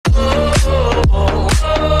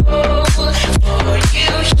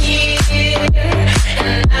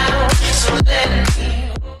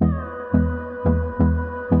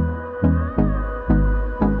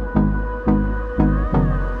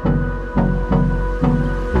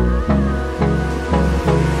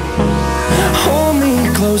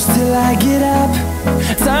close till I get up.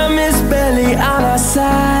 Time is barely on our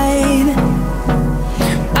side.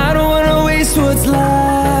 I don't wanna waste what's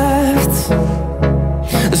left.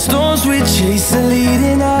 The storms we chase are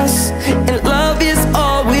leading us, and love is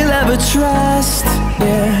all we'll ever trust.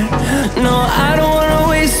 Yeah, no, I don't wanna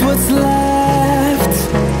waste what's left.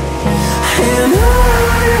 And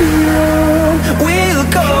on we'll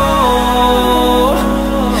go,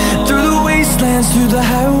 through the wastelands, through the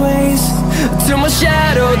highways, till my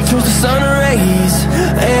shadow turns to sun rays.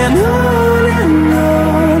 And on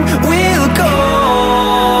we'll go,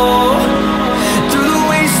 through the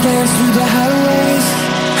wastelands, through the highways,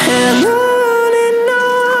 and on.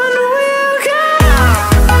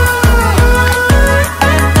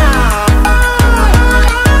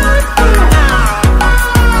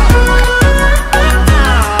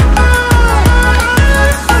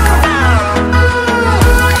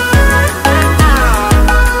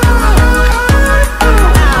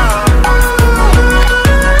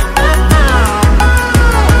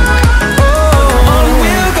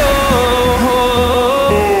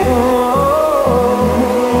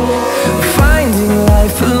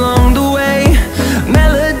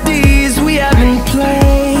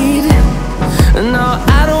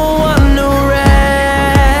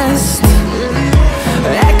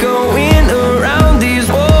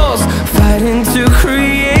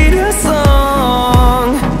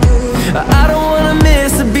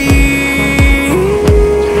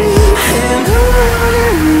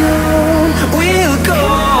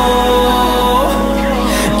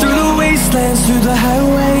 Through the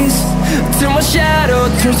highways, till my shadow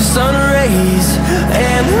turns to sun rays.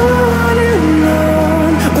 And on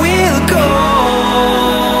we'll go,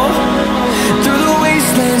 through the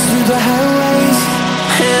wastelands, through the highways,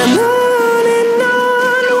 and on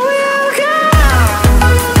we'll go.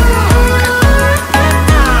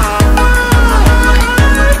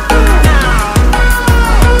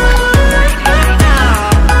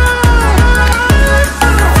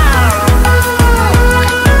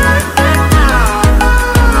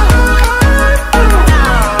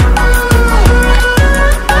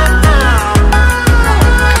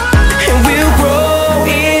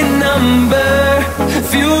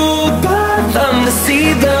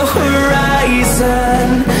 See the horizon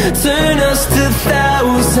turn us to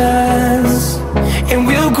thousands, and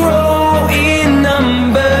we'll grow in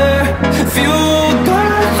number, fueled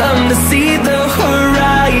by them. To see the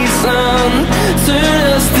horizon turn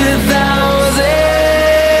us to thousands,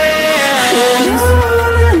 and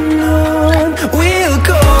on we'll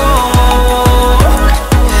go,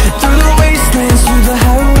 through the wastelands, through the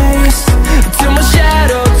highways, till my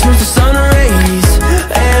shadow turns to sun rays.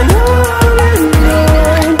 And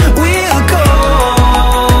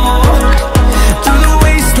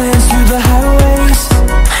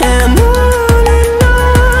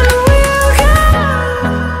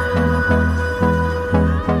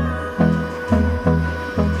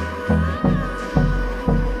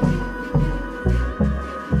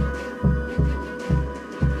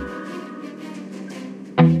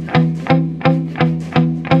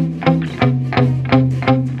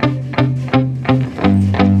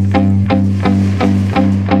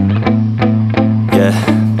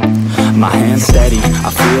my hands steady,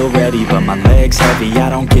 I feel ready, but my legs heavy, I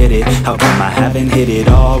don't get it. How come I haven't hit it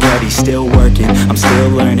already? Still working, I'm still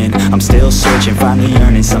learning, I'm still searching, finally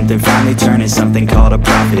earning something, finally turning something called a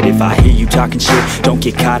profit. If I hear you talking shit, don't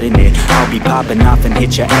get caught in it. I'll be popping off and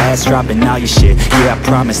hit your ass, dropping all your shit. Yeah, I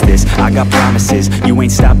promise this, I got promises, you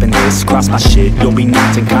ain't stopping this. Cross my shit, you'll be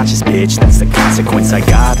knocked unconscious, bitch. That's the consequence, I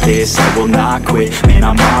got this, I will not quit. Man,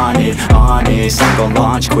 I'm on it, honest, I'm gon'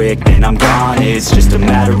 launch quick, then I'm gone. It's just a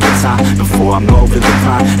matter of time before I'm over the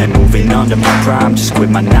climb and moving under my prime. Just quit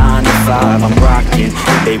my 9 to 5, I'm rocking,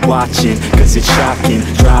 and they watching, cause it's shocking.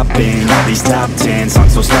 Dropping all these top 10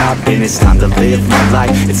 songs, so stopping. It's time to live my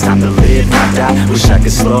life, it's time to live, not die. Wish I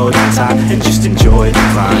could slow down time and just enjoy the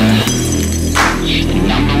climb.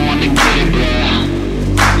 And I'm the one to get it, bro.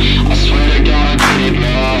 I swear to God I get it,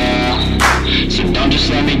 bro. So don't just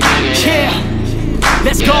let me get it. Yeah,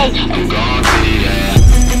 let's go. I'm gonna get it, yeah.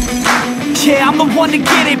 Yeah, I'm the one to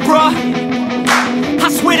get it, bruh. I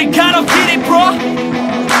swear to God I'll get it, bruh.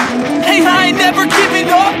 Hey, I ain't never giving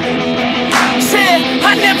up. Yeah,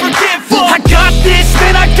 I never give up. I got this,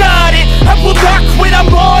 man, I got it. I will not quit, I'm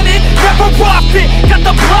on it. Never off it. Got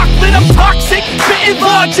the block lit, I'm toxic. Spitting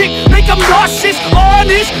logic, make them nauseous.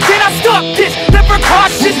 Honest, can I stop this? Never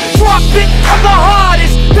cautious, drop it. I'm the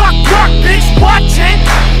hardest. Knock, knock, bitch, watch it.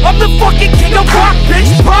 I'm the fucking king of rock, bitch.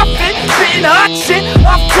 Profit, spitting hot shit.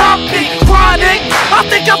 I'm topic, chronic. I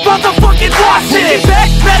think I'm motherfucking lost it. Making back,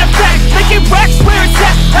 matter of fact, making racks where it's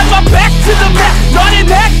at. Have my back to the mat, not in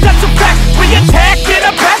that.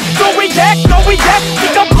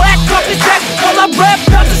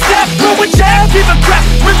 which I don't give a crap.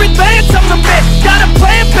 We're advanced, I'm the man. Got a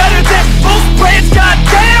plan better than most brands.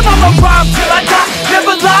 Goddamn, I'ma rhyme till I die.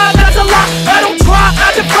 Never lie, that's a lie. I don't try,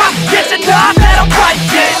 I defy. Can't deny that I'm right,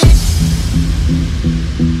 yeah.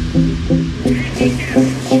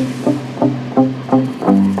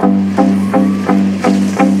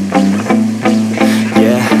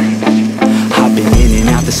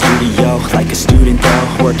 Like a student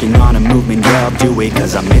though, working on a movement, yeah, I'll do it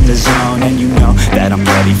cause I'm in the zone. And you know that I'm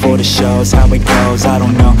ready for the shows. How it goes, I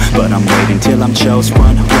don't know, but I'm waiting till I'm chose.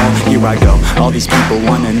 Front row, here I go. All these people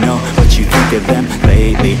wanna know what you think of them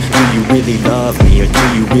lately. Do you really love me or do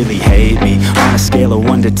you really hate me? On a scale of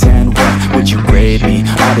 1 to 10, what would you grade me?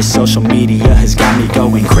 All this social media has got me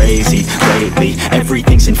going crazy lately.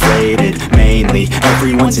 Everything's inflated, mainly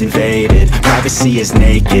everyone's invaded. Privacy is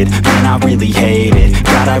naked, man, I really hate it.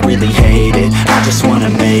 God, I really hate it. I just wanna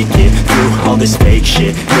make it through all this fake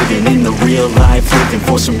shit. Living in the real life, living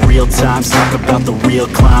for some real times. Talk about the real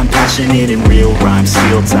climb, passionate in real rhymes.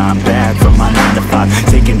 Steal time back from my 9 to 5,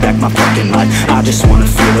 taking back my fucking life. I just wanna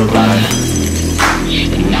feel alive.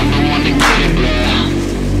 And I'm the one to get it, bro.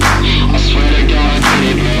 I swear to God I get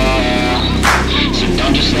it, bro. So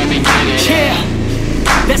don't just let me get it.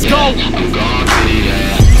 Yeah, let's go. I'm gonna get it,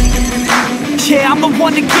 yeah. Yeah, I'm the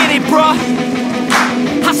one to get it, bro.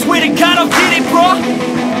 I swear to God I'll get it, bro.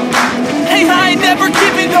 Hey, I ain't never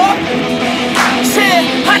giving up.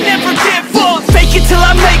 Yeah, I never give up. Fake it till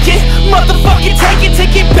I make it. Motherfucking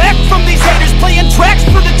take it back from these haters. Playing tracks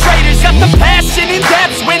for the traitors. Got the passion and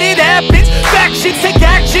that's when it happens. Factions take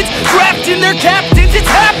actions, drafting their captains. It's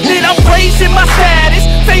happening, I'm raising my status,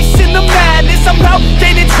 facing the madness. I'm out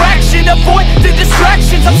gaining traction, avoid the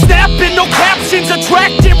distractions. I'm snapping, no captions,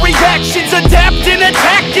 attracting reactions. Adapting,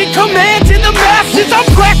 attacking, commanding the masses. I'm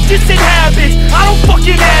practicing habits, I don't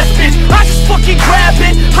fucking ask bitch, I just fucking grab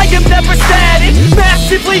it. I am never static,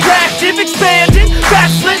 massively active, expanding,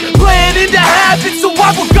 backslid, planning to have it. So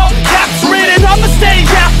I will go capture it and I'ma stay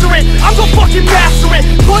after it. I'm gonna fucking master it,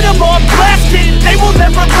 put them on blast it. They will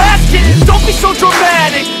never last it, don't be so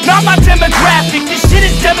dramatic. Not my demographic, this shit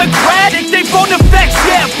is democratic. They phone effects,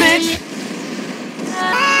 yeah bitch.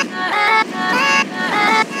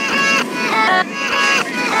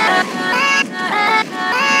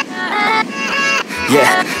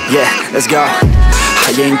 Yeah, let's go.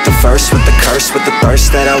 I ain't the first with the curse, with the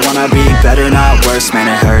thirst that I wanna be better, not worse,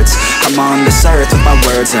 man it hurts. I'm on this earth with my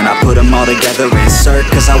words and I put them all together, insert,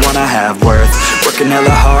 cause I wanna have worth. Working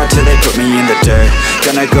hella hard till they put me in the dirt.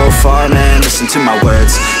 Gonna go far, man, listen to my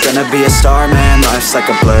words. Gonna be a star, man, life's like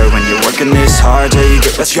a blur. When you're working this hard, yeah, you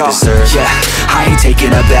get what you deserve. Yeah, I ain't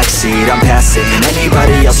taking a backseat, I'm passing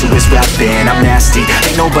anybody else who is rapping. I'm nasty,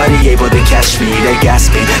 ain't nobody able to catch me. They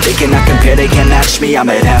gasping, they cannot compare, they can't match me. I'm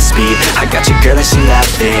at half speed, I got your girl and she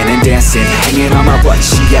laughing and dancing, hanging on my butt,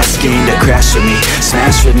 she asking to crash with me,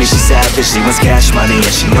 smash with me. She savage, she wants cash money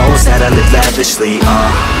and she knows that I live lavishly.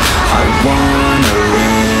 I wanna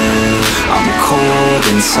live, I'm cold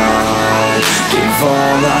inside. Give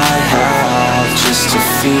all I have just to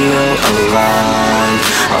feel alive.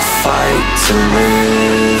 I fight to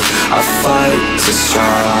live, I fight to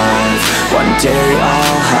strive. One day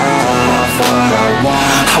I'll have what I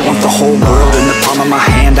want. I want the whole world in the palm of my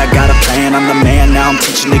hand. I got a plan, I'm the man. Now I'm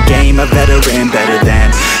teaching the game, a veteran, better than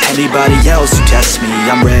anybody else who tests me.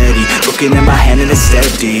 I'm ready, looking in my hand and it's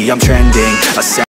steady. I'm trending,